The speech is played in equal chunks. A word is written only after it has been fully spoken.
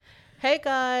Hey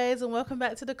guys, and welcome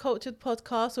back to the Cultured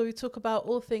Podcast, where we talk about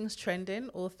all things trending,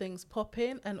 all things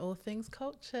popping, and all things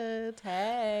cultured.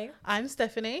 Hey. I'm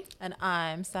Stephanie. And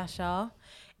I'm Sasha.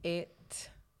 It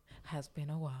has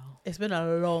been a while. It's been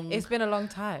a long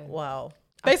time. Wow.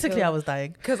 Basically, I was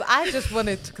dying. Because I just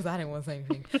wanted to, because I didn't want to say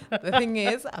anything. The thing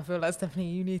is, I feel like,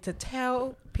 Stephanie, you need to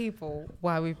tell people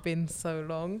why we've been so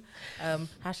long.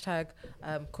 Hashtag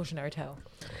cautionary tale.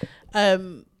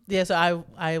 Yeah, so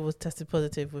I was tested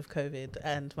positive with COVID,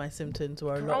 and my symptoms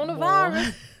were a lot more.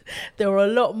 Coronavirus. They were a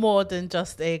lot more than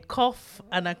just a cough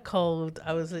and a cold.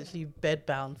 I was literally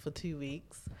bedbound for 2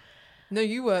 weeks. No,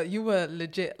 you were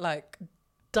legit like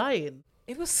dying.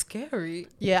 It was scary.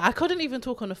 Yeah, I couldn't even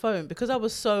talk on the phone because I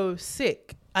was so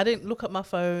sick. I didn't look at my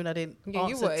phone. I didn't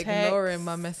answer you were texts. ignoring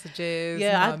my messages.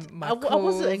 Yeah, my I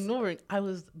wasn't ignoring. I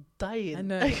was dying. I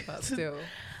know, but still.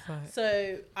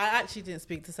 So I actually didn't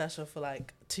speak to Sasha for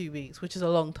like 2 weeks, which is a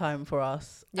long time for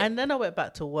us. Yep. And then I went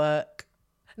back to work.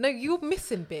 No, you're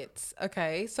missing bits.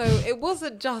 Okay, so it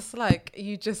wasn't just like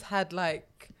you just had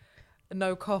like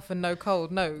no cough and no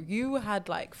cold. No, you had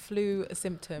like flu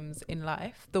symptoms in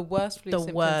life, the worst flu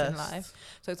symptoms in life.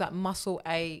 So it's like muscle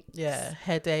aches. Yeah,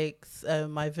 headaches.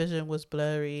 My vision was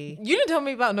blurry. You didn't tell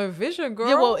me about no vision, girl.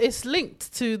 Yeah, well, it's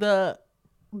linked to the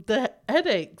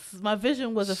headaches. My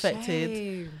vision was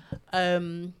affected.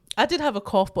 I did have a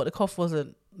cough, but the cough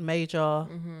wasn't major.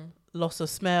 Mm-hmm. Loss of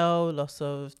smell, loss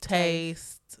of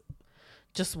taste.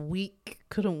 Just weak.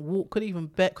 Couldn't walk.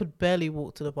 Could barely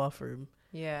walk to the bathroom.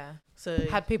 Yeah. So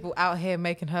had people out here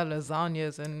making her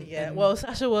lasagnas and well,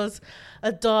 Sasha was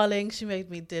a darling. She made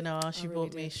me dinner. She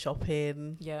brought me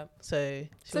shopping. Yeah. So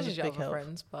she was a big help.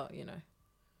 Friends, but you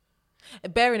know,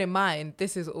 bearing in mind,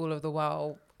 this is all of the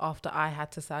while after I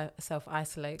had to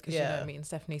self-isolate because you know me and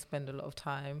Stephanie spend a lot of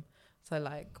time. So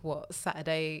like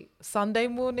Sunday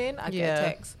morning, I get a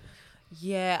text.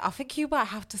 Yeah, I think you might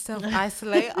have to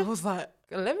self-isolate. I was like,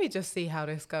 let me just see how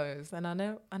this goes. And I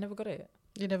never got it.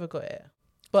 You never got it.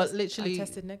 But literally, I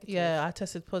tested negative. Yeah, I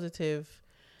tested positive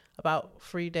about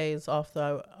 3 days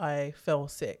after I fell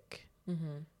sick.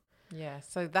 Mm-hmm. Yeah,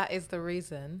 so that is the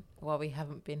reason why we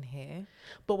haven't been here.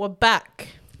 But we're back.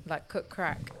 Like cook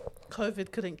crack.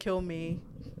 COVID couldn't kill me.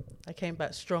 I came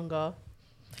back stronger.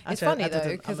 It's funny though,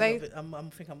 because I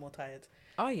think I'm more tired.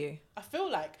 Are you? I feel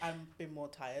like I've been more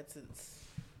tired since.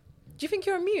 Do you think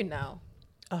you're immune now?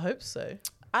 I hope so.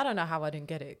 I don't know how I didn't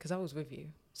get it because I was with you.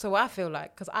 So I feel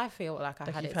like, because I feel like I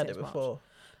had it before.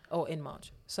 Or in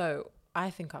March. So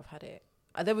I think I've had it.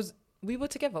 We were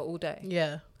together all day.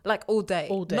 Yeah. Like all day.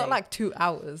 All day. Not like 2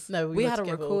 hours. No, we had a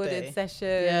recorded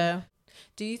session. Yeah.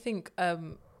 Do you think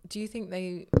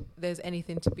there's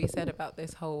anything to be said about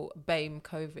this whole BAME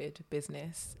COVID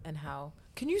business and how...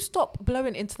 Can you stop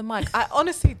blowing into the mic? I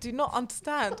honestly do not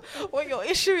understand what your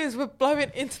issue is with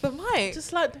blowing into the mic.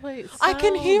 Just like the way it sounds. I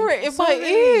can hear it in my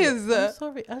ears. I'm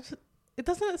sorry. It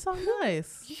doesn't sound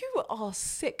nice. You are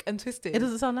sick and twisted. It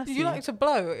doesn't sound nice. Do you like to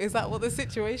blow? Is that what the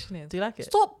situation is? Do you like it?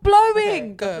 Stop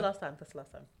blowing. Okay, that's the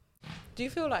last time. Do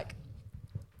you feel like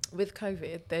with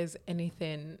COVID, there's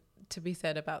anything to be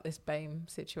said about this BAME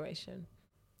situation?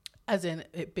 As in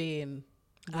it being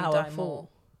our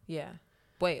fault? Yeah.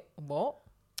 Wait, what?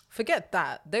 Forget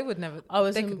that. They would never.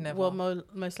 They could never. Well,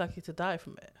 most likely to die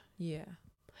from it. Yeah.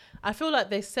 I feel like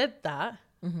they said that,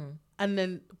 and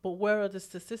then, but where are the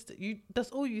statistics? That's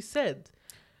all you said.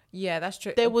 Yeah, that's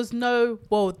true. There was no,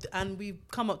 and we've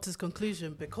come up to this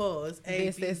conclusion because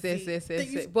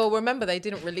this. Well, remember, they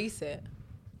didn't release it.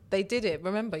 They did it.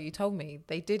 Remember, you told me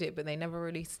they did it, but they never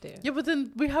released it. Yeah, but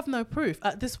then we have no proof.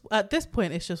 At this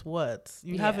point, it's just words.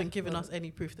 You haven't given us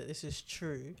any proof that this is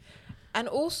true. And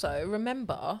also,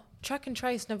 remember, Track and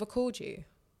Trace never called you.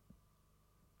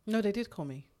 No, they did call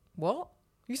me. What?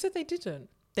 You said they didn't.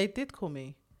 They did call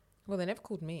me. Well, they never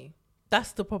called me.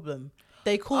 That's the problem.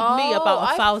 They called me about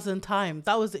 1,000 times.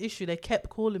 That was the issue. They kept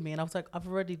calling me, and I was like, I've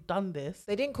already done this.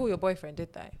 They didn't call your boyfriend,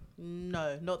 did they?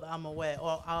 No, not that I'm aware,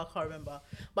 or I can't remember.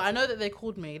 But I know that they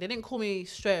called me. They didn't call me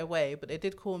straight away, but they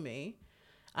did call me.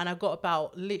 And I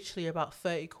got literally about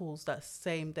 30 calls that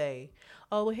same day.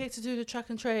 Oh, we're here to do the Track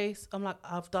and Trace. I'm like,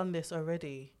 I've done this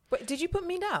already. But did you put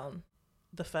me down?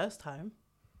 The first time.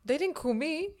 They didn't call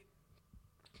me.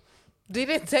 They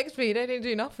didn't text me. They didn't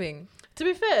do nothing. To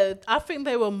be fair, I think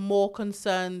they were more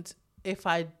concerned if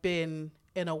I'd been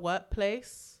in a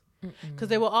workplace. Because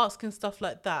they were asking stuff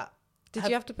like that. Did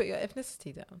you have to put your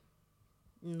ethnicity down?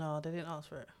 No, they didn't ask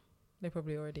for it. They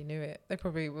probably already knew it. They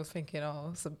probably was thinking,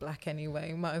 oh, it's a black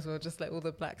anyway. Might as well just let all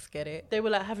the blacks get it. They were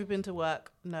like, have you been to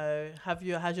work? No. Has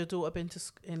your daughter been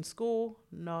in school?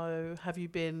 No. Have you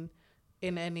been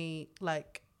in any,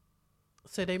 like...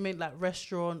 So they meant like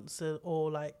restaurants or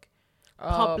like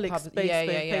public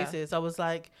spaces. I was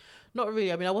like, not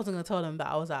really. I mean, I wasn't going to tell them that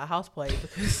I was at a house party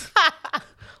because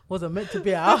wasn't meant to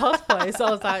be at a house party. So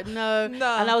I was like, no. And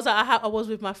I was like, I was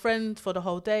with my friend for the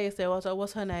whole day. So I was like,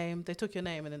 what's her name? They took your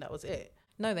name and then that was it.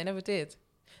 No, they never did.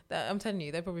 I'm telling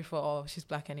you, they probably thought, oh, she's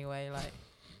black anyway. Like,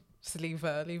 just leave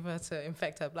her to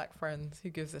infect her black friends. Who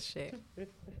gives a shit?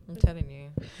 I'm telling you,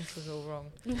 this was all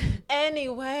wrong.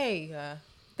 Anyway,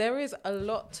 there is a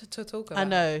lot to talk about. I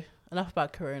know. Enough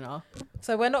about Corona.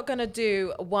 So we're not going to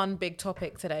do one big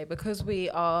topic today because we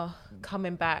are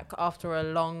coming back after a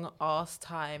long ass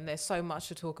time. There's so much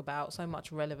to talk about, so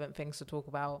much relevant things to talk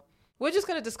about. We're just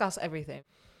going to discuss everything.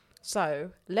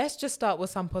 So let's just start with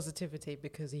some positivity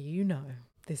because you know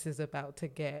this is about to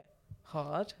get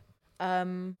hard.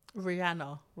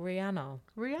 Rihanna.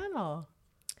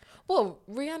 Well,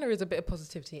 Rihanna is a bit of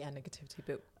positivity and negativity,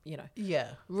 but you know. Yeah.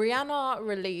 Rihanna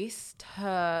released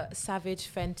her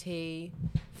Savage Fenty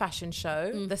fashion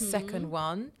show, the second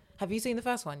one. Have you seen the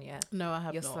first one yet? No, I have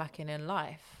not. You're slacking in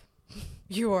life.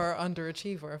 You are an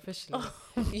underachiever officially.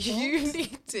 You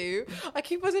need to. I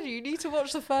keep on saying you need to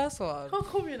watch the first one. Can't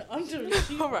call me an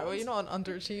underachiever. All right, well, you're not an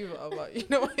underachiever, but you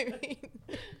know what I mean.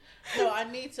 No, I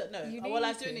need to. No, well,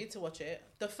 I do need to watch it.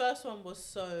 The first one was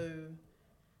so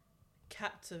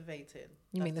captivating.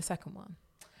 You mean the second one?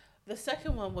 The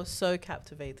second one was so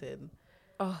captivating.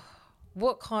 Oh,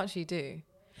 what can't she do?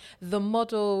 The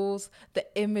models, the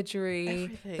imagery,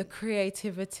 everything. The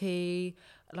creativity,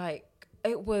 like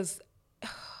it was.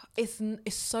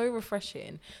 It's so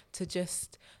refreshing to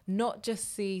just not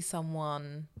just see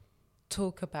someone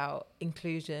talk about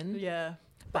inclusion. Yeah.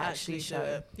 But actually show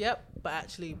it. Yep. But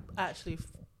actually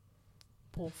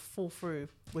fall through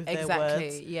with their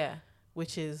words. Yeah.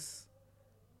 Which is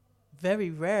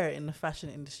very rare in the fashion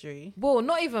industry. Well,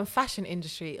 not even fashion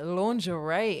industry,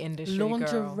 lingerie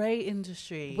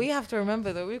industry. We have to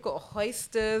remember that we've got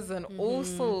hoisters and all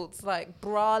sorts, like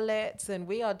bralettes, and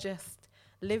we are just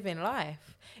living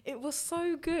life. It was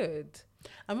so good.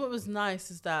 And what was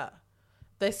nice is that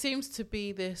there seems to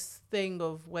be this thing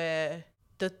of where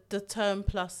the term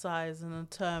plus size and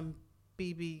the term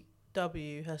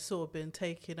BBW has sort of been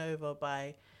taken over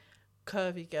by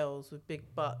curvy girls with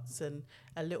big butts and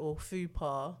a little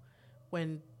fupa,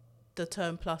 when the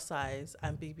term plus size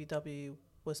and BBW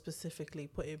was specifically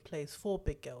put in place for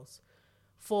big girls,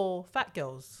 for fat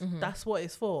girls. That's what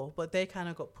it's for. But they kind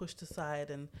of got pushed aside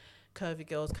and curvy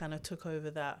girls kind of took over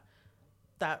that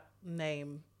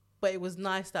name. But it was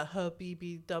nice that her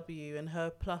BBW and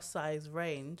her plus size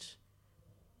range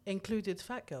included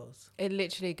fat girls. It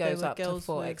literally goes up to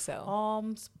 4XL.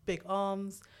 Arms,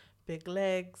 big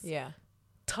legs. Yeah.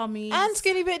 Tummies. And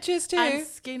skinny bitches too. And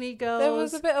skinny girls. There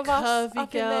was a bit of us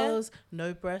curvy girls.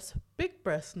 No breasts, big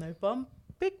breasts. No bum,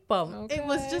 big bum. Okay. It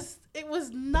was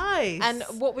nice. And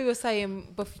what we were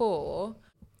saying before,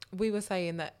 we were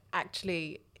saying that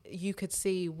actually you could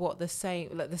see what the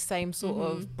same sort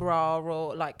of bra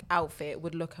or like outfit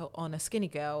would look on a skinny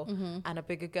girl and a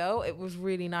bigger girl. It was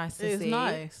really nice to see. It was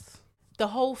nice. The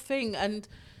whole thing, and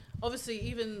obviously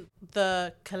even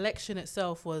the collection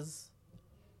itself was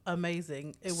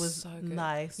amazing. It was so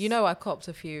nice. You know, I copped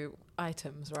a few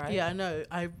items, right? Yeah, I know.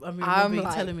 I remember you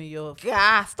telling me your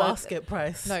basket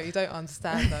price. No, you don't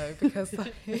understand though, because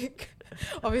like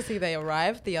obviously they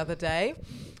arrived the other day.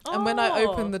 And when I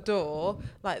opened the door,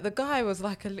 like the guy was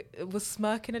like was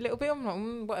smirking a little bit. I'm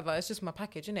like, whatever, it's just my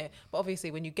package, innit? But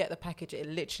obviously when you get the package, it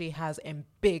literally has in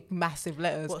big, massive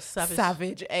letters,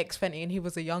 Savage X Fenty. And he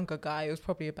was a younger guy. He was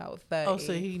probably about 30. Oh,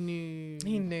 so he knew.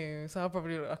 He knew. So I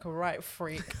probably look like a right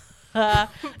freak.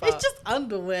 It's just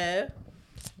underwear.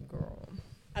 Girl.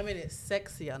 I mean, it's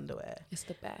sexy underwear. It's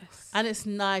the best. And it's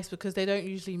nice because they don't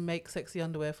usually make sexy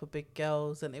underwear for big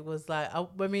girls. And it was like,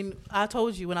 I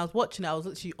told you when I was watching it, I was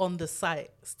literally on the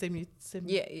site.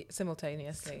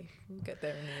 Simultaneously. We'll get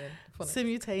there in the end.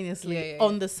 Simultaneously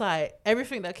on the site.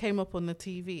 Everything that came up on the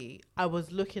TV, I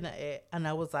was looking at it and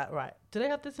I was like, right, do they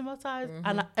have this in my size?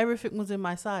 And everything was in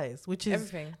my size, which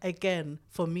is, again,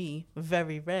 for me,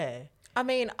 very rare. I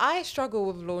mean, I struggle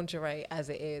with lingerie as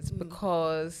it is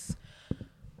because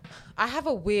I have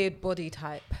a weird body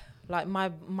type. Like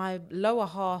my lower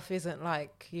half isn't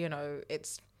like, you know,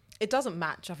 it doesn't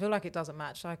match. I feel like it doesn't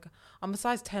match. Like I'm a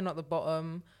size 10 at the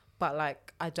bottom, but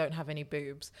like I don't have any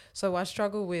boobs. So I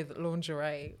struggle with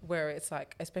lingerie where it's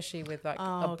like, especially with like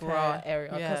a bra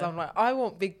area, because I'm like, I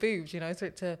want big boobs, you know,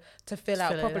 to fill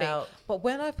out properly. But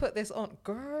when I put this on,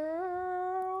 girl,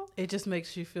 it just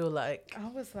makes you feel like I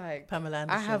was like Pamela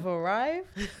Anderson. I have arrived.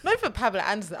 Not for Pamela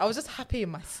Anderson. I was just happy in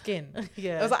my skin.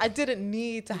 Yeah. I was like, I didn't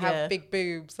need to have big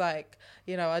boobs. Like,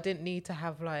 you know, I didn't need to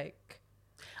have like.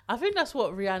 I think that's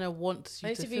what Rihanna wants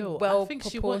you to feel. I think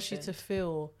she wants you to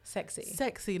feel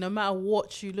sexy. No matter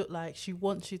what you look like, she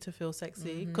wants you to feel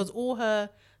sexy because all her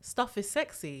stuff is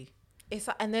sexy. It's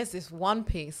and there's this one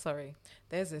piece that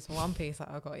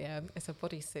I got. Yeah, it's a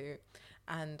bodysuit,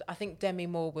 and I think Demi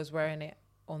Moore was wearing it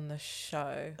on the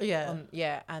show.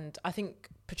 Yeah, and I think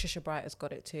Patricia Bright has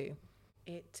got it too.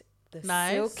 The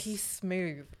nice. Silky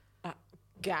smooth.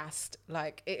 Gassed,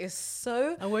 like it is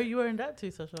so. And where are you wearing that to,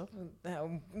 Sasha?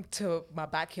 To my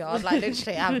backyard, like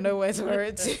literally I have nowhere to wear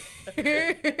it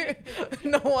to.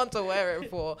 No one to wear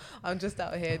it for. I'm just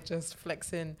out here just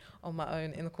flexing on my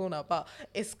own in the corner, but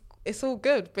it's all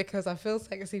good because I feel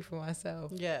sexy for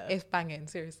myself. Yeah, it's banging,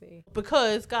 seriously.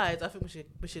 Because guys, I think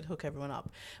we should hook everyone up.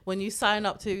 When you sign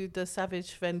up to the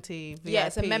Savage Fenty VIP,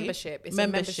 it's a membership. It's a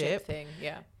membership thing.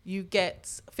 Yeah, you get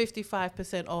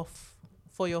 55% off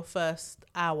for your first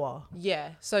hour.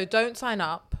 Yeah, so don't sign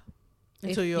up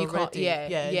until you're ready.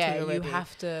 You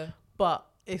have to. But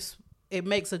it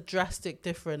makes a drastic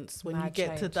difference when you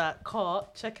get to that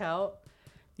cart checkout.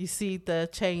 You see the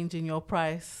change in your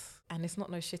price, and it's not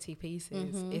no shitty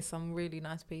pieces. It's some really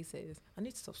nice pieces. I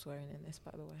need to stop swearing in this,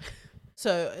 by the way.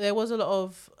 So there was a lot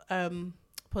of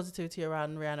positivity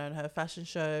around Rihanna and her fashion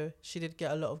show. She did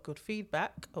get a lot of good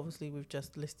feedback. Obviously, we've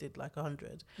just listed like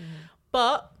 100,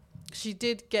 but she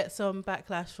did get some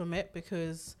backlash from it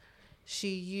because she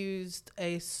used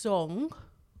a song.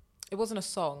 It wasn't a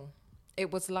song.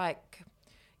 It was like,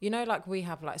 you know, like we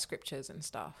have like scriptures and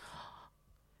stuff.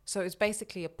 So it's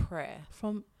basically a prayer.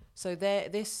 So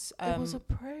it was a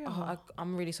prayer.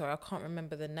 I'm really sorry. I can't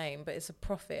remember the name, but it's a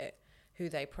prophet who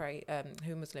they pray,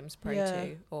 who Muslims pray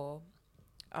to, or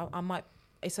I might.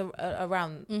 It's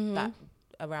around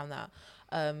that,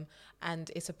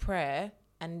 and it's a prayer.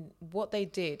 And what they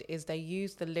did is they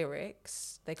used the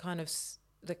lyrics. They kind of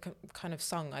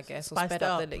sung, I guess, spiced or sped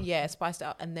up. Spiced it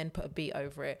up, and then put a beat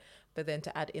over it. But then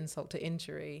to add insult to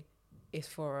injury, is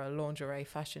for a lingerie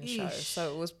fashion show.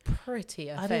 So it was pretty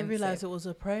offensive. I didn't realize it was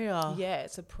a prayer. Yeah,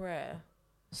 it's a prayer.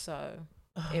 So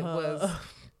it was.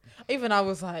 Even I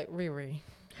was like, Riri.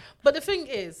 But the thing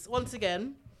is, once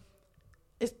again,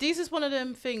 this is one of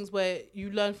them things where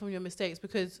you learn from your mistakes,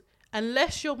 because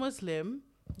unless you're Muslim,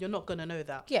 you're not going to know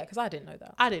that. Yeah, because I didn't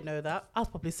know that. I was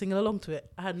probably singing along to it.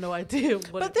 I had no idea.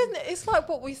 But then it's like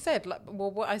what we said,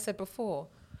 what I said before.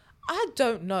 I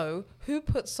don't know who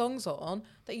puts songs on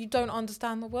that you don't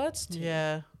understand the words to.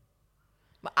 Yeah.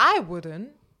 But I wouldn't.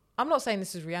 I'm not saying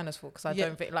this is Rihanna's fault, because I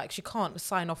don't think, like, she can't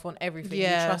sign off on everything.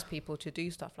 Yeah. You trust people to do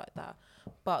stuff like that.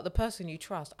 But the person you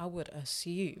trust, I would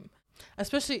assume.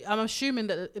 Especially, I'm assuming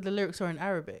that the lyrics are in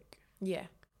Arabic. Yeah.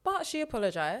 But she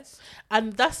apologised.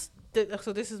 And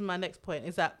so this is my next point,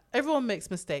 is that everyone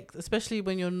makes mistakes, especially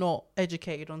when you're not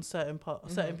educated on certain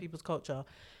people's culture.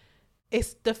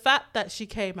 It's the fact that she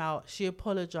came out, she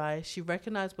apologized, she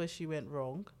recognized where she went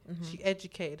wrong, she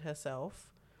educated herself.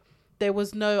 There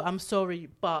was no I'm sorry,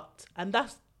 but, and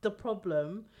that's the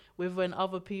problem with when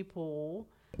other people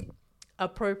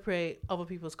appropriate other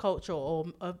people's culture or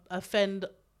offend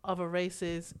other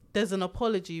races. There's an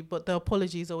apology, but the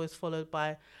apology is always followed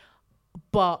by,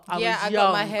 but I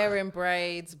got my hair in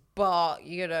braids, but,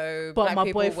 you know, but black my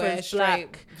people wear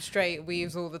straight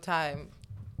weaves all the time.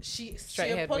 She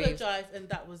apologized and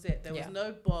that was it. There was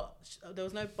no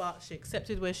but. She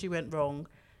accepted where she went wrong,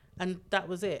 and that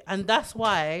was it. And that's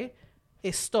why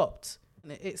it stopped.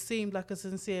 It seemed like a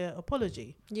sincere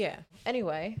apology. Yeah.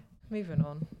 Anyway, moving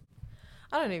on.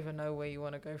 I don't even know where you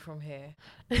want to go from here.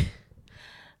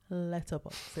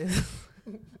 Letterboxes.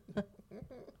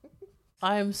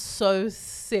 I am so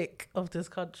sick of this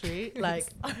country. Like,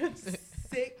 I'm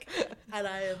sick and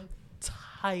I am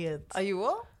tired. Are you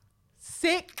what?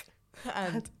 Sick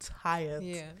and tired.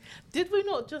 Yeah. Did we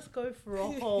not just go through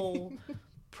a whole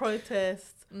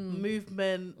protest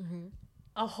movement,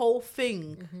 a whole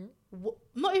thing?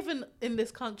 Not even in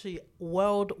this country,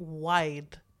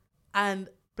 worldwide. And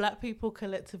black people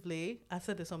collectively, I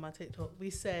said this on my TikTok, we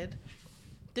said,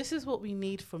 this is what we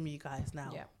need from you guys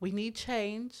now. Yeah. We need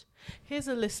change. Here's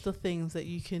a list of things that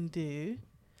you can do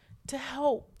to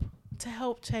help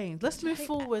change. Let's move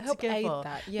forward together.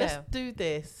 Let's do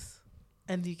this.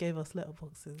 And you gave us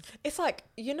letterboxes. It's like,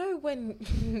 you know when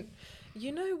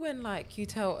like you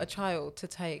tell a child to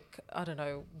take, I don't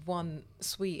know, one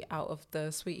sweet out of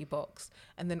the sweetie box,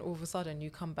 and then all of a sudden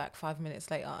you come back 5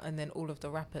 minutes later and then all of the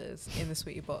wrappers in the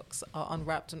sweetie box are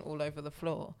unwrapped and all over the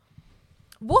floor.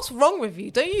 What's wrong with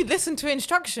you? Don't you listen to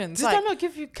instructions? Did I not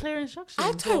give you clear instructions?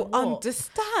 I don't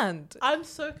understand.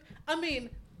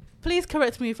 Please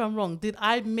correct me if I'm wrong. Did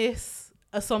I miss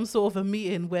some sort of a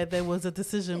meeting where there was a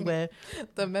decision where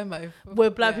the memo where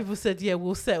black people said, yeah,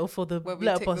 we'll settle for the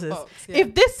letterboxes. Yeah.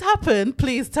 If this happened,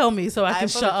 please tell me so I can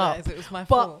shut up. It was my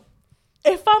fault.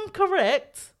 If I'm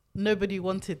correct, nobody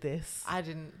wanted this. I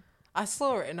didn't. I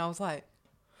saw it and I was like,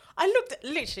 I looked at,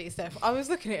 literally, Steph, I was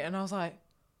looking at it and I was like,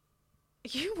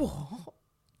 you what?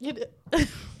 I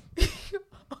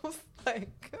was like,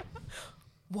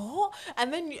 what?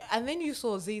 And then you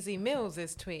saw ZZ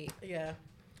Mills' tweet. Yeah.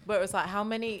 Where it was like, how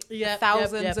many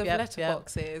thousands of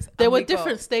letterboxes? There were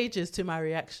different stages to my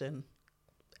reaction.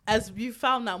 As you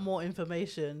found out more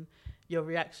information, your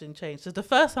reaction changed. So the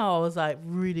first time I was like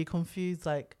really confused,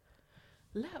 like,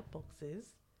 letterboxes?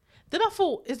 Then I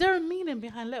thought, is there a meaning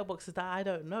behind letterboxes that I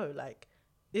don't know? Like,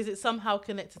 is it somehow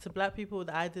connected to black people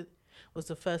that was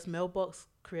the first mailbox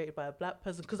created by a black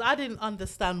person? Because I didn't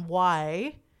understand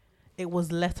why it was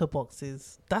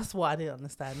letterboxes. That's what I didn't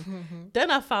understand. Mm-hmm.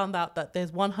 Then I found out that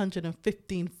there's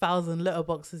 115,000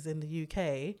 letterboxes in the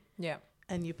UK. Yeah.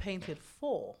 And you painted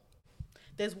 4.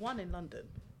 There's one in London.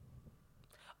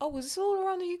 Oh, was this all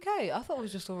around the UK? I thought it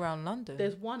was just all around London.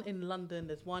 There's one in London.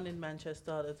 There's one in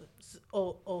Manchester.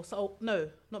 No,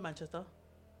 not Manchester.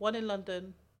 One in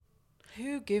London.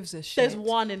 Who gives a shit? There's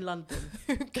one in London.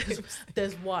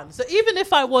 There's one. So even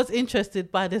if I was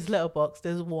interested by this letterbox,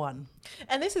 there's one.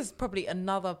 And this is probably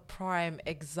another prime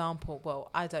example. Well,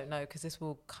 I don't know, because this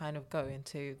will kind of go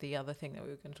into the other thing that we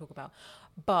were going to talk about.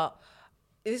 But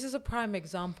this is a prime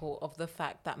example of the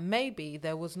fact that maybe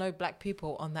there was no black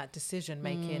people on that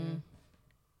decision-making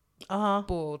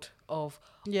board of...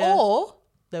 Yeah. Or...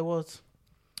 There was.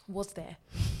 Was there?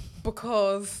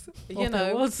 Because, you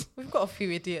know, we've got a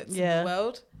few idiots in the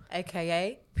world,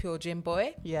 a.k.a. Pure Gym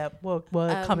Boy. Yeah, we're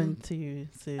coming to you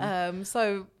soon.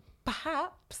 So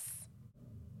perhaps...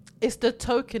 It's the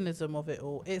tokenism of it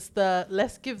all. It's the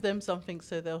let's give them something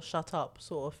so they'll shut up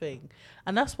sort of thing.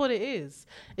 And that's what it is.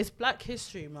 It's Black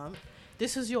History Month.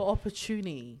 This is your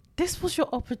opportunity. This was your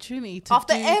opportunity to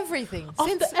after everything.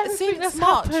 Since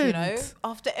March, happened. You know,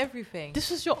 after everything.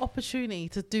 This was your opportunity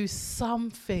to do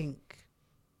something.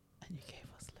 And you gave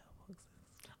us letterboxes.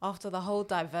 After the whole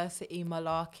diversity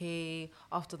malarkey,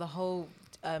 after the whole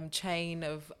chain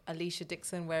of Alicia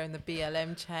Dixon wearing the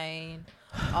BLM chain,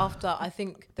 after I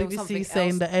think there was something saying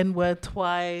else. The N-word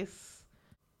twice.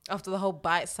 After the whole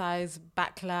bite-size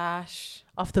backlash.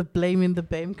 After blaming the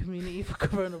BAME community for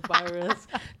coronavirus.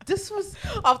 This was...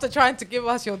 After trying to give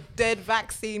us your dead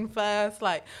vaccine first.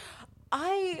 Like,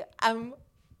 I am...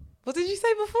 What did you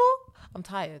say before? I'm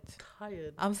tired.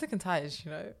 I'm sick and tired,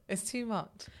 you know. It's too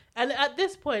much. And at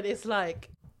this point, it's like,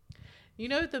 you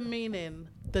know, the meaning,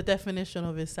 the definition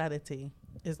of insanity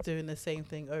is doing the same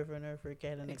thing over and over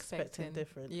again and expecting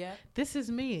different. Yeah. This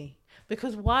is me.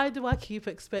 Because why do I keep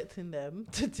expecting them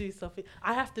to do something?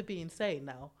 I have to be insane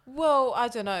now. Well, I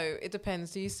don't know. It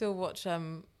depends. Do you still watch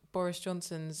Boris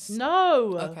Johnson's...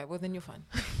 No. Okay, well then you're fine.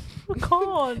 I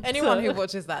can't. Anyone who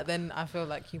watches that, then I feel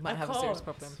like you might have a serious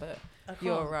problem, but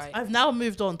you're right. I've now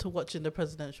moved on to watching the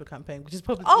presidential campaign, which is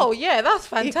probably... Oh, yeah, that's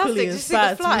fantastic. Did you see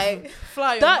the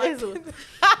fly that is...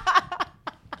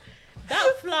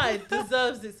 That flight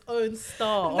deserves its own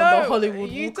star on the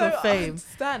Hollywood Walk of Fame.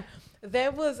 Understand.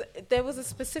 There was a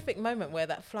specific moment where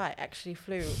that fly actually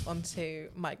flew onto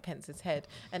Mike Pence's head,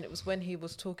 and it was when he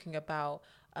was talking about...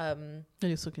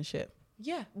 he was talking shit.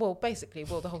 Yeah, well, basically,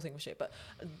 the whole thing was shit, but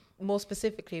more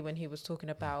specifically when he was talking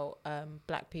about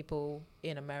black people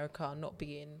in America not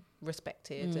being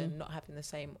respected and not having the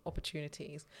same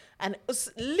opportunities. And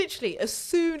literally, as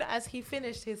soon as he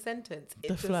finished his sentence...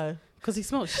 The fly. Because he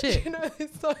smelled shit. You know, they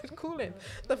started calling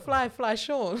the fly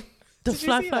Sean. The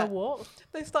fly what?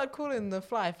 They started calling the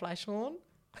fly Sean.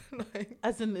 Like,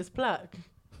 as in it's black.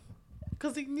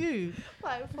 Because he knew.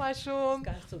 Like Fly Sean.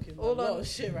 This guy's talking a lot of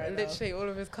shit right now. Literally all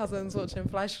of his cousins watching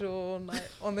Fly Sean like,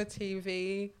 on the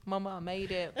TV. Mama, I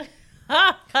made it. It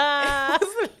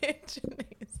was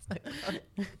literally so funny.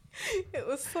 It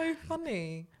was so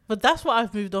funny. But that's what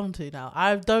I've moved on to now.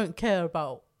 I don't care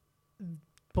about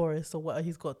Boris or what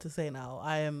he's got to say now.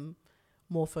 I am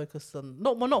more focused on...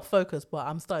 not focused, but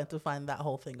I'm starting to find that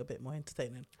whole thing a bit more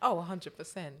entertaining. Oh,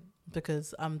 100%.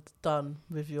 Because I'm done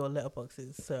with your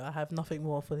letterboxes, so I have nothing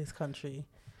more for this country.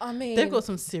 I mean... They've got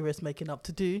some serious making up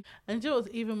to do. And you know what's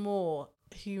even more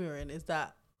humouring is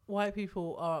that white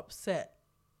people are upset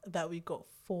that we got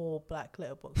 4 black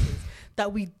letterboxes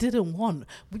that we didn't want.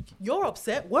 You're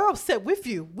upset. We're upset with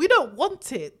you. We don't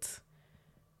want it.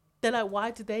 They're like,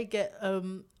 why did they get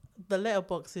the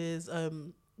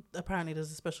letterboxes? Apparently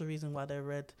there's a special reason why they're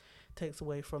red, takes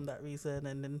away from that reason.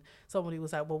 And then somebody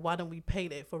was like, well, why don't we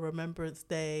paint it for Remembrance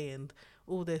Day and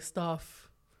all this stuff?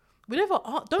 We never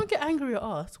don't get angry at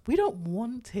us. We don't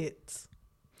want it.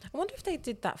 I wonder if they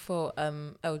did that for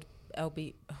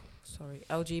LGBT.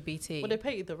 Well, they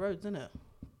painted the roads, didn't it?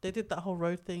 They did that whole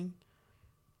road thing.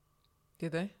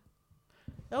 Did they?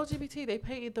 LGBT, they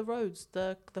painted the roads,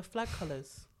 the flag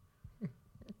colours,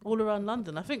 all around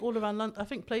London. I think I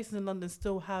think places in London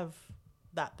still have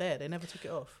that there. They never took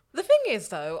it off. The thing is,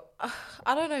 though,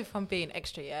 I don't know if I'm being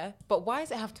extra, yeah, but why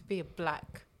does it have to be a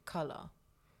black colour?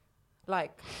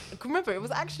 Like, remember, it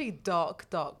was actually dark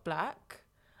black,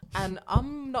 and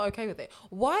I'm not okay with it.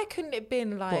 Why couldn't it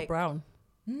been like... What, brown?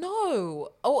 No.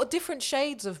 Or different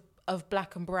shades of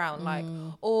black and brown, like,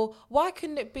 or why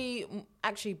couldn't it be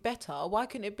actually better? Why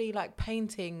couldn't it be like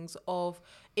paintings of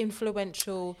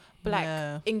influential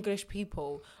black English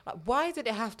people? Like, why did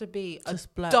it have to be just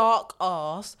a dark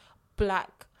ass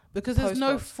black? Because there's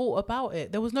no thought about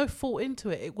it. There was no thought into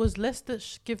it. It was, let's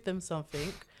just give them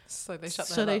something. So they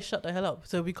shut the hell up.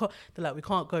 So we can't. They're like, we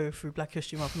can't go through Black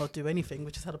History Month and not do anything.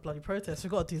 We just had a bloody protest.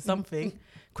 We've got to do something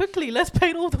quickly. Let's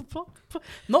paint all the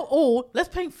not all. Let's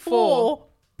paint four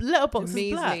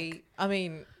letterboxes black. I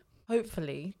mean,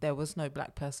 hopefully there was no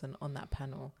black person on that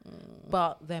panel,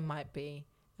 but there might be.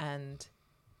 And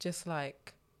just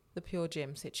like the Pure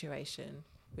Gym situation,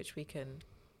 which we can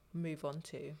move on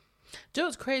to. Do you know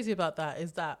what's crazy about that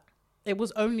is that it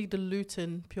was only the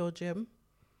Luton Pure Gym.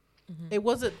 Mm-hmm. It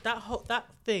wasn't that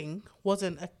thing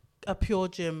wasn't a Pure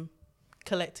Gym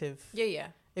collective. Yeah.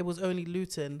 It was only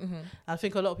Luton. Mm-hmm. I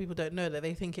think a lot of people don't know that.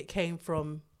 They think it came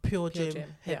from Pure Gym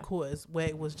headquarters, where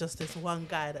it was just this one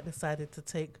guy that decided to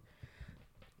take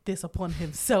this upon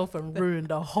himself and ruin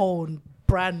the whole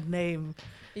brand name.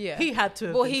 Yeah, he had to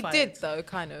have been fired. Did though,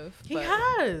 kind of. He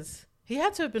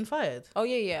had to have been fired. Oh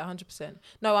yeah, 100%.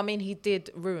 No, I mean he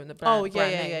did ruin the brand.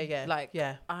 Brand name. Yeah. Like,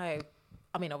 yeah.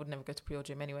 I mean, I would never go to Pure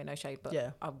Gym anyway, no shade, but yeah,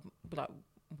 I'd be like,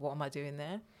 what am I doing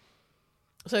there?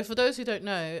 So for those who don't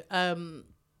know,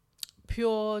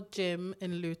 Pure Gym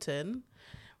in Luton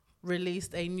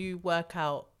released a new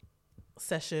workout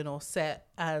session or set,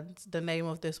 and the name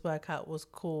of this workout was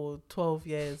called 12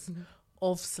 Years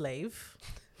of Slave,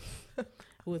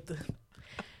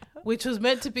 which was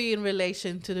meant to be in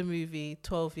relation to the movie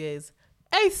 12 Years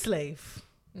a Slave.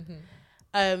 Mm-hmm.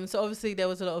 So obviously there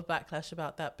was a lot of backlash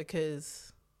about that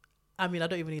because, I mean, I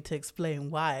don't even need to explain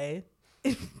why,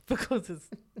 because it's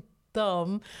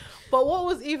dumb. But what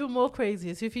was even more crazy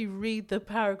is if you read the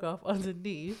paragraph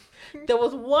underneath, there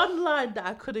was one line that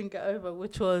I couldn't get over,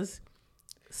 which was,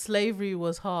 slavery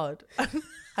was hard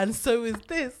and so is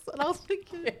this. And I was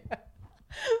thinking, is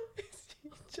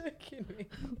she joking me?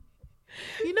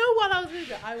 You know what I was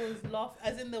thinking? I was laughing,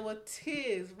 as in there were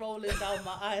tears rolling down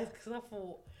my eyes, because I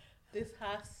thought, this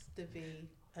has to be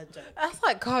a joke. That's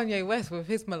like Kanye West with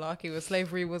his malarkey where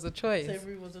slavery was a choice.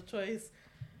 Slavery was a choice.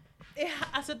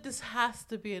 I said, this has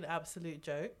to be an absolute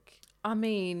joke. I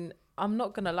mean, I'm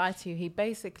not going to lie to you. He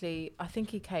basically, I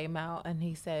think he came out and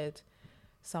he said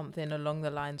something along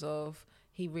the lines of,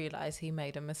 he realised he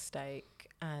made a mistake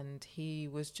and he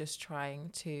was just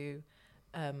trying to,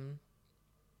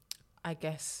 I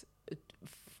guess...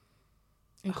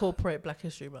 incorporate Black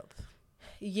History Month.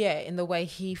 Yeah, in the way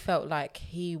he felt like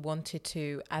he wanted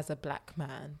to as a black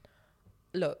man.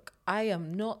 Look, I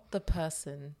am not the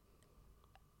person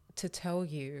to tell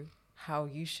you how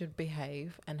you should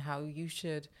behave and how you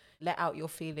should let out your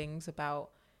feelings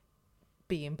about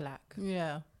being black.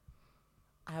 Yeah.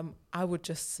 I would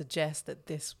just suggest that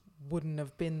this wouldn't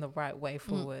have been the right way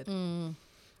forward.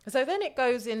 So then it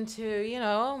goes into, you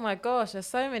know, oh my gosh, there's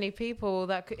so many people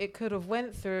that it could have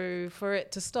went through for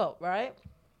it to stop, right?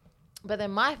 But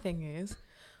then my thing is,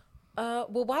 well,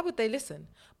 why would they listen?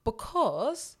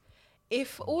 Because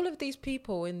if all of these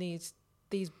people in these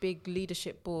big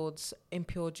leadership boards in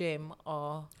Pure Gym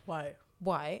are white,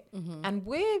 and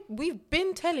we've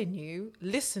been telling you,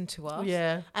 listen to us.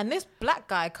 Yeah. And this black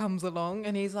guy comes along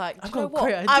and he's like, I've got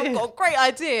a great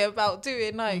idea about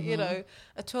doing you know,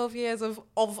 a 12 years of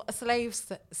a slave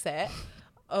set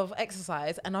of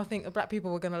exercise, and I think the black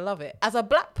people were going to love it. As a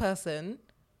black person,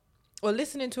 or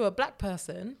listening to a black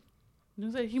person,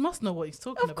 he must know what he's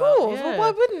talking about. Of course. Yeah. Well,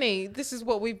 why wouldn't he? This is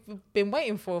what we've been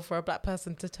waiting for a black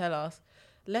person to tell us.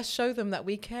 Let's show them that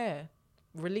we care.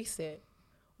 Release it.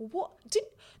 What?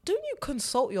 Don't you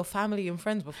consult your family and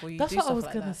friends before you do stuff like that? That's what I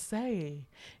was going to say.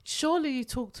 Surely you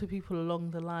talk to people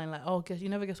along the line like, oh, you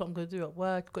never guess what I'm going to do at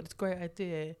work. I've got this great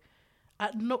idea.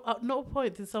 At no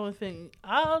point did someone think,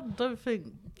 I don't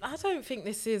think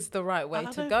this is the right way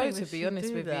to go, to be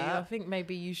honest with you. I think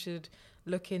maybe you should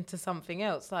look into something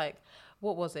else. Like,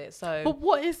 what was it? But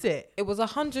what is it? It was a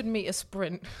 100-meter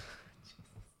sprint.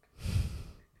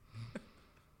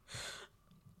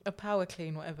 A power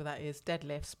clean, whatever that is,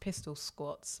 deadlifts, pistol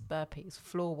squats, burpees,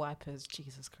 floor wipers,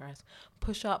 Jesus Christ,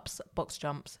 push-ups, box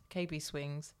jumps, KB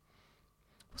swings.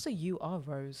 What's a UR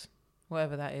rows?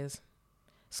 Whatever that is.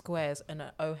 Squares and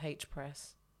an OH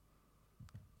press.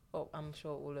 Oh, I'm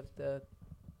sure all of the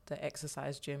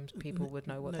exercise gyms people would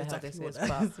know what the hell this is,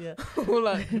 but yeah.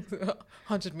 like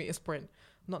 100-meter sprint,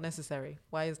 not necessary.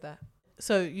 Why is that?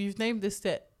 So you've named this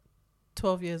set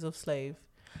 12 years of slave,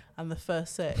 and the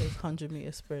first set is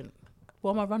 100-meter sprint.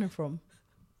 What am I running from?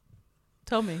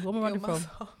 Tell me, what am I running from?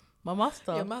 My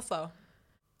master. Your muscle.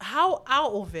 How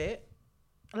out of it,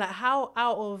 like how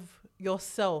out of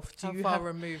yourself do you how far have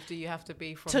removed do you have to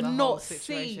be from to the not whole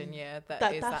situation? see Yeah,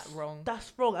 is that wrong?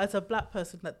 That's wrong. As a black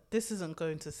person, that this isn't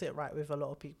going to sit right with a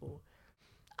lot of people.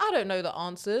 I don't know the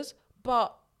answers,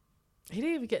 but he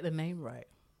didn't even get the name right.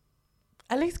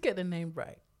 At least get the name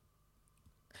right.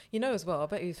 You know, as well, I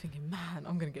bet he was thinking, man,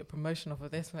 I'm going to get a promotion off of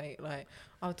this, mate. Like,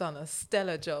 I've done a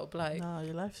stellar job. Like, no,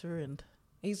 your life's ruined.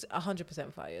 He's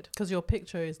 100% fired. Because your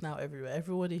picture is now everywhere.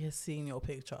 Everybody has seen your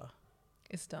picture.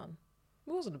 It's done.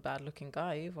 He wasn't a bad looking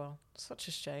guy either. Such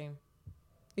a shame.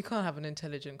 You can't have an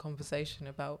intelligent conversation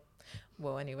about,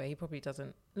 well, anyway, he probably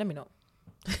doesn't. Let me not.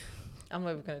 I'm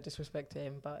never going to disrespect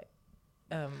him, but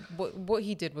what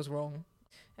he did was wrong.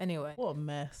 Anyway. What a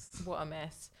mess. What a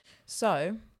mess.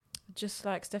 So, just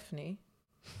like Stephanie,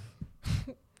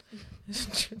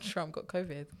 Trump got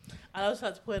COVID. And I just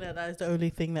had to point out that is the only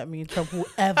thing that me and Trump will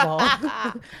ever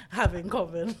have in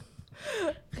common.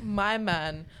 My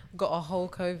man got a whole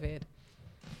COVID.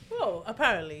 Well,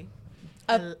 apparently.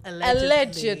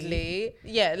 Allegedly.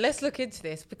 Yeah, let's look into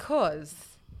this, because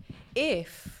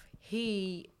if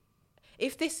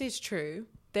this is true,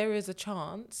 there is a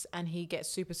chance and he gets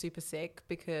super, super sick,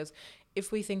 because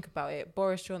if we think about it,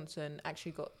 Boris Johnson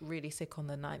actually got really sick on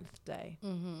the 9th day.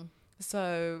 Mm-hmm.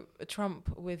 So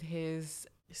Trump with his...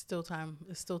 It's still time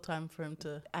for him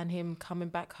to... And him coming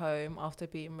back home after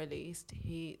being released,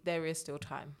 there is still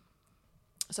time.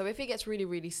 So if he gets really,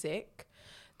 really sick,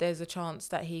 there's a chance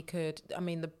that he could... I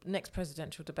mean, the next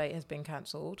presidential debate has been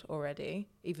cancelled already,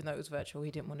 even though it was virtual.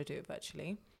 He didn't want to do it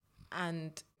virtually.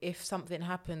 And if something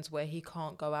happens where he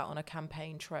can't go out on a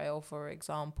campaign trail, for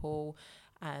example,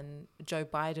 and Joe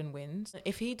Biden wins,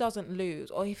 if he doesn't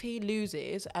lose, or if he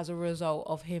loses as a result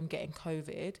of him getting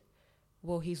COVID,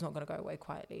 well, he's not going to go away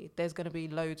quietly. There's going to be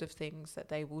loads of things that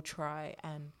they will try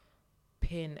and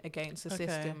pin against the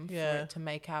system for it to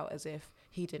make out as if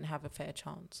he didn't have a fair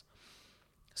chance.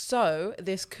 So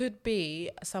this could be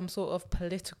some sort of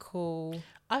political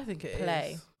I think it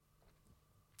play. Is.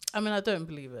 I mean, I don't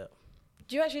believe it.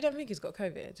 Do you actually don't think he's got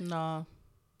COVID? No.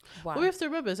 Why? What we have to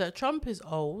remember is that Trump is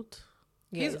old.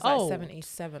 Yeah, he's like old.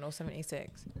 77 or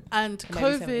 76. And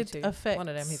COVID affects one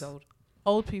of them, he's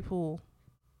old people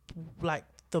like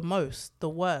the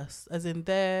worst, as in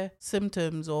their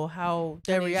symptoms or how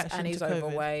their reaction and he's to COVID.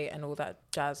 Overweight and all that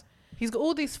jazz. He's got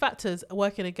all these factors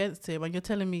working against him, and you're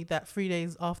telling me that 3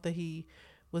 days after he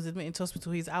was admitted to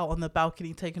hospital, he's out on the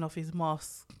balcony taking off his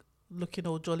mask, looking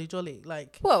all jolly.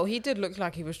 Like, well, he did look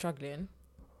like he was struggling.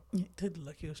 He did look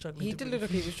like he was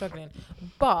struggling.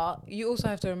 But you also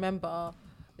have to remember,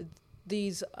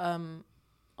 these are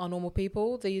normal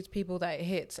people. These people that it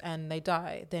hits and they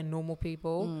die, they're normal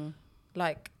people.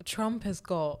 Like, Trump has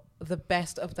got the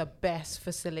best of the best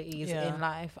facilities in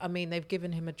life. I mean, they've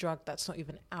given him a drug that's not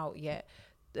even out yet.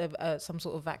 Some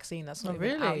sort of vaccine that's not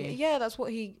even out yet. Yeah, that's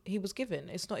what he was given.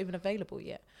 It's not even available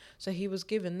yet. So he was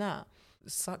given that.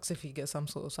 It sucks if he gets some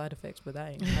sort of side effects, but that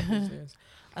ain't happening.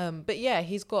 But yeah,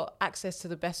 he's got access to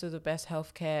the best of the best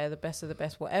healthcare, the best of the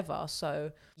best whatever.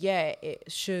 So yeah, it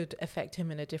should affect him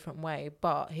in a different way,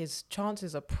 but his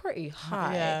chances are pretty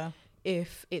high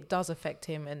if it does affect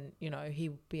him, and you know,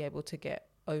 he'll be able to get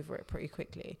over it pretty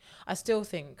quickly. I still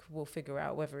think we'll figure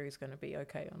out whether he's going to be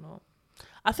okay or not.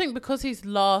 I think because his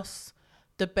last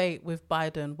debate with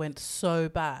Biden went so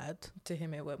bad, to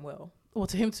him it went well. Or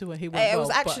to him too, when he went well. It was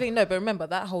actually, no, but remember,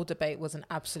 that whole debate was an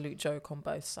absolute joke on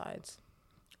both sides.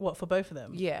 What, for both of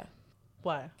them? Yeah.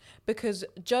 Why? Because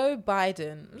Joe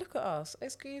Biden, look at us,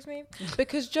 excuse me.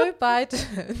 Because Joe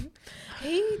Biden,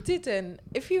 he didn't,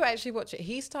 if you actually watch it,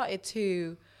 he started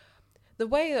to, the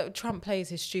way that Trump plays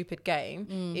his stupid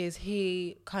game is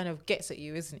he kind of gets at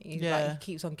you, isn't he? Yeah. Like, he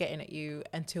keeps on getting at you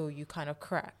until you kind of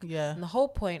crack. Yeah. And the whole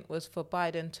point was for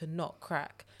Biden to not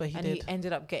crack. But he He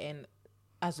ended up getting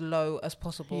as low as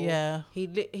possible. Yeah. He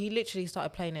literally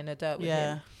started playing in the dirt with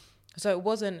him. So it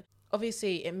wasn't,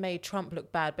 obviously it made Trump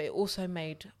look bad, but it also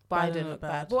made Biden look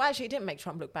bad. Well, actually it didn't make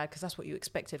Trump look bad because that's what you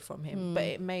expected from him. But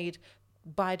it made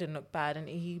Biden look bad, and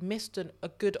he missed a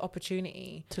good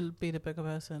opportunity to be the bigger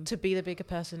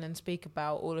person. And speak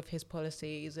about all of his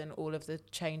policies and all of the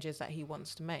changes that he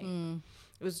wants to make.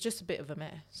 It was just a bit of a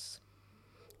mess.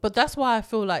 But that's why I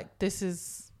feel like this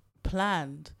is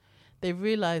planned. They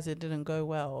realize it didn't go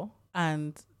well,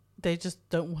 and they just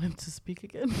don't want him to speak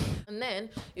again. And then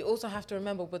you also have to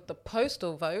remember with the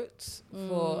postal votes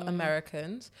for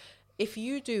Americans, if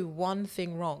you do one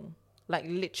thing wrong, like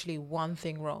literally one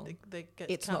thing wrong,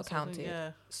 it's not counted.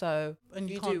 Yeah. So and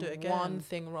you can't do it again. One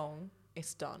thing wrong,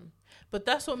 it's done. But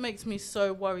that's what makes me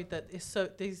so worried that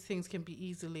these things can be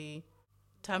easily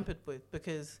tampered with,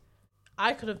 because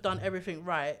I could have done everything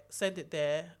right, said it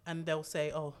there, and they'll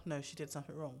say, "Oh no, she did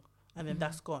something wrong," and then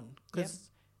that's gone, because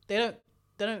they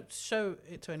don't show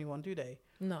it to anyone, do they?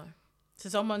 No. So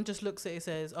someone just looks at it and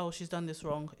says, "Oh, she's done this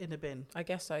wrong," in the bin. I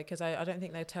guess so, because I don't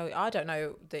think they tell you. I don't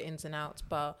know the ins and outs,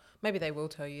 but maybe they will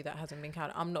tell you that hasn't been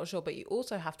counted. I'm not sure, but you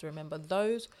also have to remember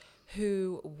those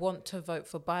who want to vote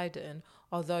for Biden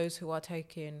are those who are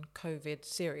taking COVID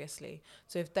seriously.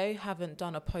 So if they haven't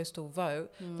done a postal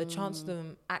vote, the chance of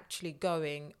them actually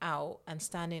going out and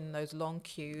standing in those long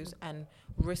queues and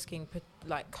risking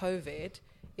like COVID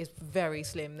is very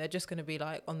slim. They're just going to be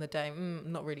like on the day,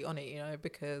 not really on it,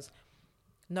 because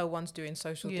no one's doing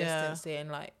social distancing,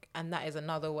 and that is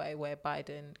another way where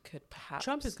Biden could perhaps...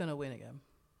 Trump is going to win again.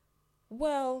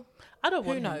 Well, I don't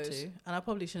want him to, and I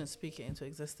probably shouldn't speak it into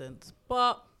existence,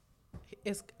 but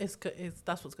it's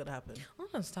that's what's going to happen. I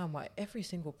don't understand why every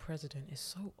single president is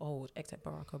so old, except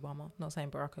Barack Obama. Not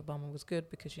saying Barack Obama was good,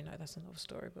 because that's another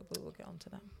story, but we'll get onto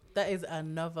that.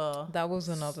 That was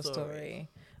another story.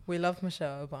 We love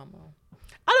Michelle Obama.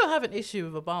 I don't have an issue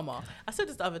with Obama. I said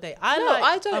this the other day.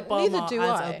 I don't. Obama neither do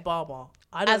I. Obama.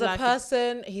 I don't as a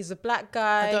person, he's a black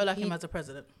guy. I don't like him as a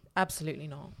president. Absolutely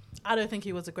not. I don't think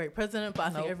he was a great president, but I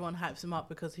think everyone hypes him up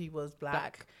because he was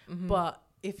black. Mm-hmm. But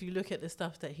if you look at the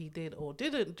stuff that he did or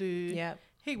didn't do,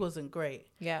 he wasn't great.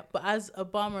 Yeah. But as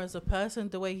Obama as a person,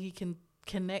 the way he can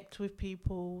connect with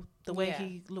people, the way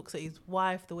he looks at his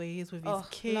wife, the way he is with his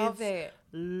kids,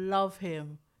 love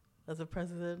him. As a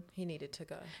president, he needed to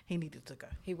go.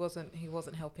 He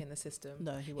wasn't helping the system.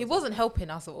 No, he wasn't helping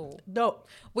us at all. No,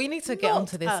 we need to get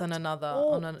onto this on another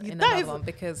one,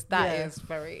 because that is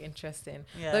very interesting.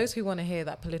 Yeah. Those who want to hear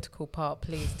that political part,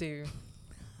 please do,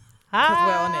 because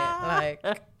we're on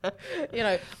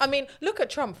it. I mean, look at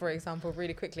Trump, for example,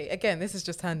 really quickly. Again, this has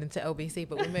just turned into LBC,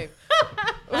 but we move.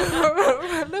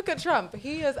 Look at Trump.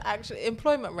 He has actually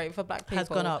employment rate for black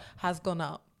people has gone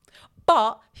up.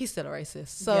 But he's still a racist.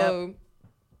 So,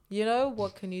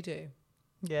 what can you do?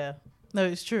 Yeah. No,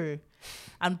 it's true.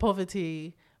 And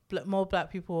poverty, there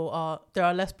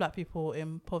are less black people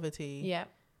in poverty. Yeah.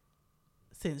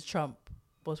 Since Trump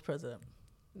was president.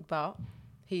 But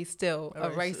he's still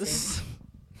a racist.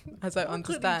 I don't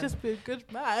understand. Couldn't he just be a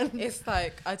good man? It's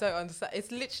like, I don't understand.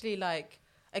 It's literally like,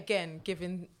 again,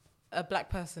 giving a black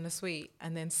person a sweet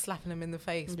and then slapping them in the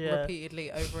face repeatedly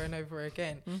over and over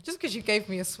again. Just because you gave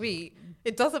me a sweet,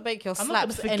 it doesn't make your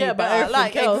slaps any better.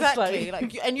 Exactly.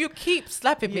 And you keep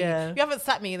slapping me. You haven't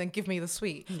slapped me and then give me the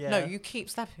sweet. No, you keep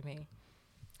slapping me.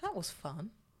 That was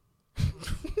fun.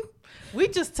 We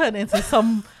just turned into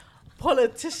some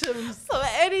politicians. So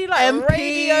any MPs,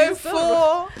 Radio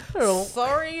 4.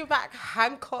 Sorry, Mac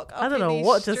Hancock. I don't know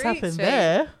what just happened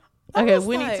there. Okay,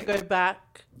 we need to go back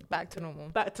to normal.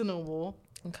 Back to normal.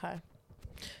 Okay.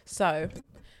 So,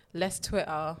 let's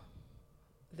Twitter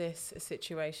this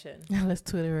situation. Let's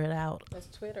Twitter it out.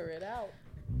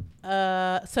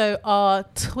 So, our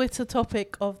Twitter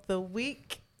topic of the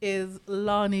week is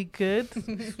Lani Good.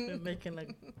 She's been making a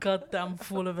goddamn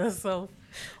fool of herself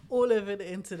all over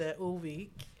the internet all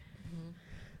week.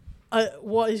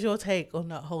 What is your take on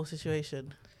that whole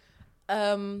situation?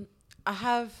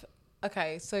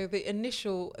 Okay, so the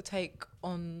initial take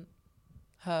on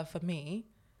her for me,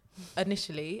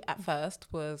 initially at first,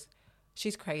 was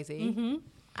she's crazy,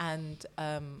 and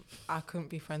I couldn't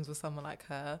be friends with someone like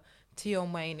her.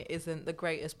 Tion Wayne isn't the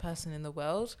greatest person in the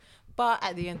world, but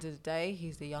at the end of the day,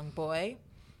 he's a young boy.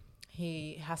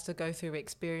 He has to go through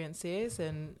experiences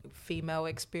and female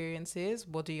experiences.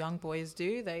 What do young boys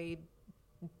do? They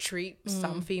treat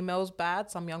some females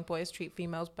bad. Some young boys treat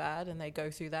females bad, and they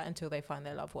go through that until they find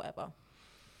their love, whatever.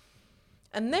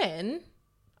 And then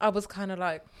I was kind of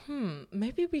like,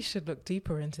 maybe we should look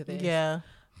deeper into this. Yeah.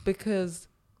 Because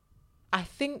I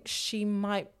think she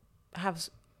might have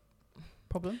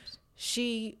problems.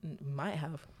 She might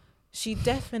have. She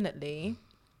definitely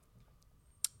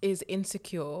is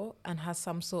insecure and has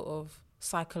some sort of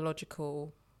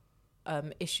psychological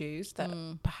issues that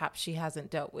perhaps she hasn't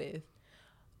dealt with.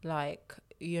 Like,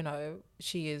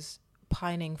 she is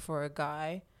pining for a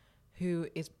guy who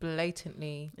is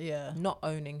blatantly not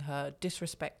owning her,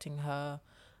 disrespecting her,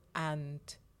 and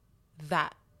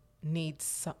that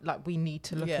needs we need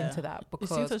to look into that,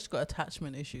 because it seems like she's got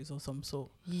attachment issues or some sort.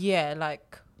 Yeah,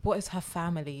 like, what is her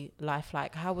family life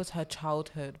like? How was her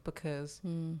childhood? Because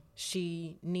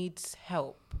she needs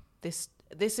help. This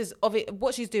is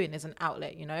what she's doing is an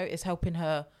outlet, you know, it's helping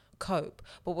her cope.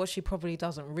 But what she probably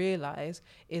doesn't realize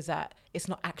is that it's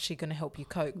not actually going to help you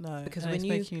cope. No, because when it's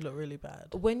making you look really bad.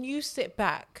 When you sit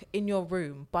back in your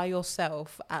room by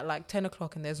yourself at like 10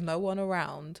 o'clock and there's no one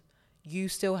around, you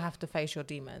still have to face your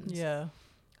demons. Yeah.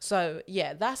 So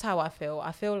yeah, that's how I feel.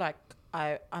 I feel like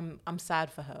I'm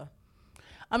sad for her.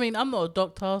 I mean, I'm not a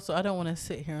doctor, so I don't want to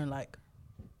sit here and like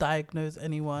diagnose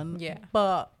anyone. Yeah.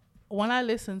 But when I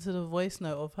listen to the voice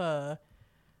note of her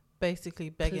basically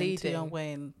begging to Young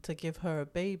Wayne to give her a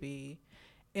baby,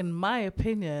 in my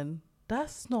opinion,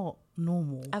 that's not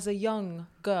normal. As a young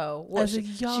girl,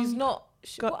 she's not.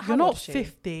 You're not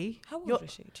 50. How old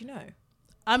is she? Do you know?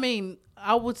 I mean,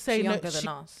 I would say she's younger than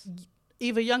us.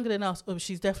 Either younger than us, or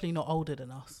she's definitely not older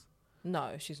than us.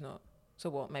 No, she's not. So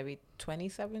what? Maybe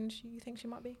 27. You think she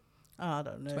might be? I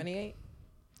don't know. 28.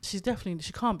 She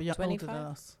can't be older than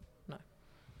us. No.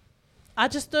 I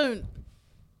just don't.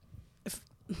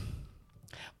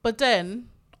 But then,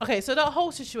 okay, so that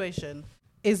whole situation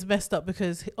is messed up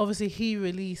because obviously he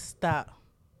released that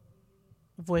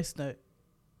voice note.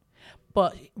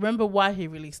 But remember why he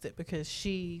released it? Because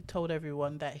she told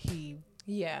everyone that he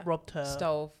robbed her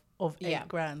of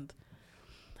 $8,000.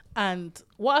 And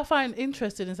what I find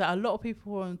interesting is that a lot of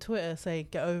people on Twitter say,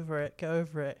 get over it, get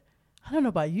over it. I don't know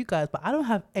about you guys, but I don't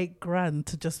have $8,000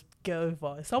 to just get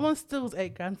over. If someone steals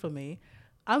 $8,000 from me,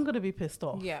 I'm going to be pissed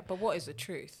off. Yeah, but what is the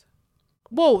truth?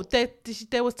 Well,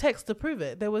 there was text to prove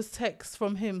it. There was text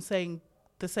from him saying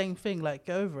the same thing, like,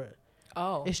 get over it.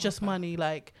 Oh. It's just money,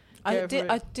 like, did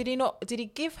he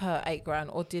give her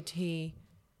 $8,000 or did he...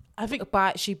 I think...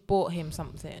 she bought him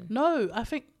something? No, I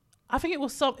think it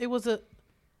was I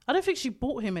don't think she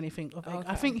bought him anything of $8,000.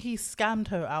 I think he scammed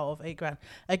her out of $8,000.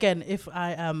 Again, if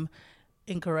I am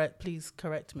incorrect, please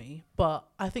correct me. But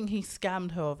I think he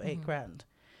scammed her of $8,000.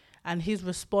 And his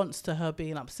response to her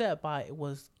being upset by it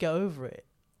was, get over it.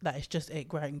 That it's just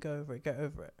 $8,000, go over it, get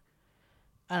over it.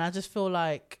 And I just feel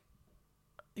like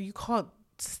you can't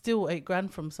steal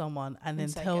 $8,000 from someone and then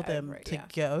tell them to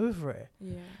get over it.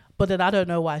 Yeah. But then I don't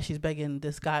know why she's begging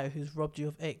this guy who's robbed you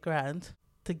of $8,000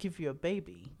 to give you a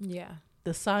baby. Yeah.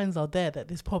 The signs are there that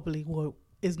this probably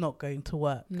is not going to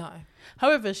work. No.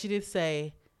 However, she did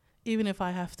say, even if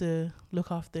I have to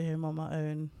look after him on my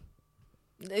own,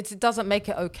 it doesn't make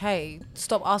it okay.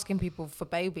 Stop asking people for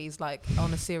babies, like,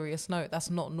 on a serious note. That's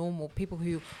not normal. People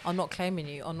who are not claiming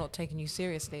you are not taking you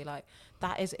seriously. Like,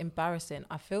 that is embarrassing.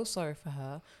 I feel sorry for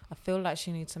her. I feel like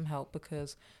she needs some help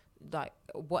because, like,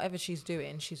 whatever she's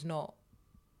doing, she's not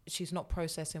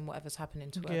processing whatever's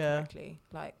happening to her correctly.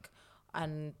 Like,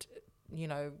 and, you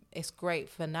know, it's great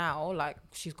for now. Like,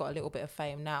 she's got a little bit of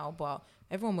fame now, but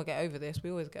everyone will get over this. We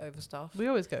always get over stuff.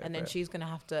 And then she's going to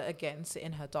have to, again, sit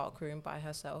in her dark room by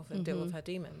herself and deal with her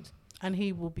demons. And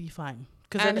he will be fine.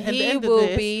 And he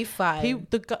will be fine.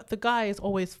 The guy is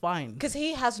always fine. Because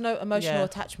he has no emotional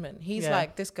attachment. He's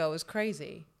like, this girl is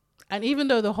crazy. And even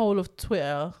though the whole of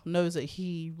Twitter knows that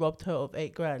he robbed her of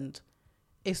 $8,000,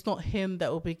 it's not him that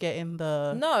will be getting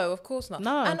the... No, of course not.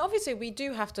 No. And obviously we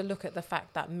do have to look at the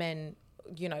fact that men,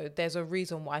 you know, there's a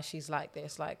reason why she's like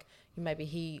this. Like, maybe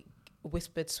he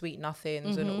whispered sweet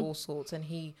nothings and all sorts, and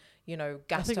he, you know,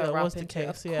 gassed her up into it.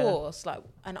 Of course, like,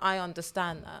 and I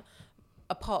understand that.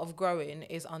 A part of growing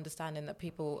is understanding that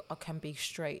people can be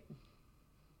straight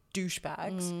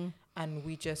douchebags, and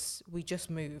we just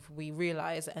move. We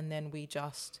realize, and then we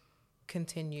just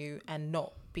continue and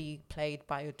not be played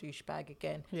by a douchebag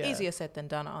again. Easier said than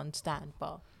done, I understand,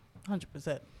 but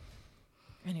 100%.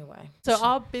 Anyway, so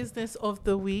our business of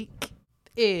the week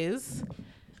is,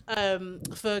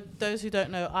 for those who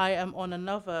don't know, I am on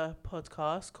another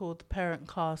podcast called the Parent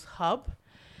Cast Hub.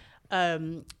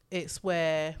 It's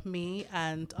where me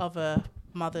and other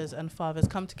mothers and fathers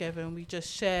come together and we just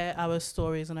share our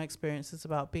stories and our experiences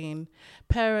about being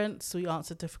parents. We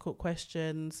answer difficult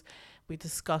questions. We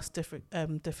discuss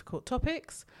difficult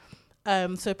topics.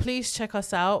 So please check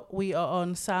us out. We are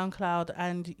on SoundCloud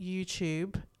and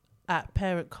YouTube at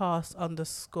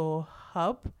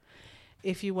parentcast_hub.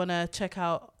 If you want to check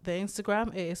out the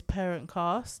Instagram, it is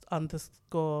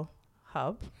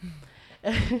parentcast_hub.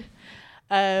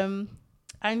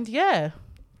 And yeah.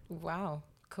 Wow.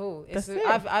 Cool.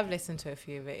 I've listened to a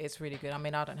few of it. It's really good. I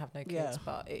mean, I don't have no kids,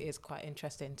 but it is quite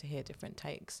interesting to hear different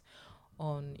takes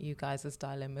on you guys'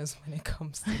 dilemmas when it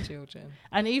comes to children.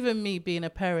 And even me being a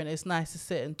parent, it's nice to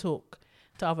sit and talk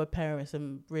to other parents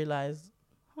and realize,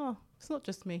 oh, it's not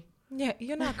just me. Yeah,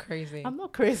 you're not crazy. I'm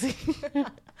not crazy.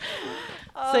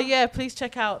 So yeah, please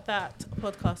check out that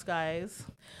podcast, guys.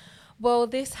 Well,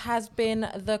 this has been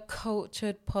the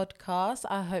Cultured Podcast.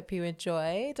 I hope you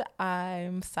enjoyed.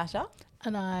 I'm Sasha.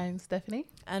 And I'm Stephanie.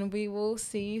 And we will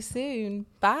see you soon.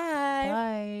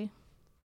 Bye. Bye.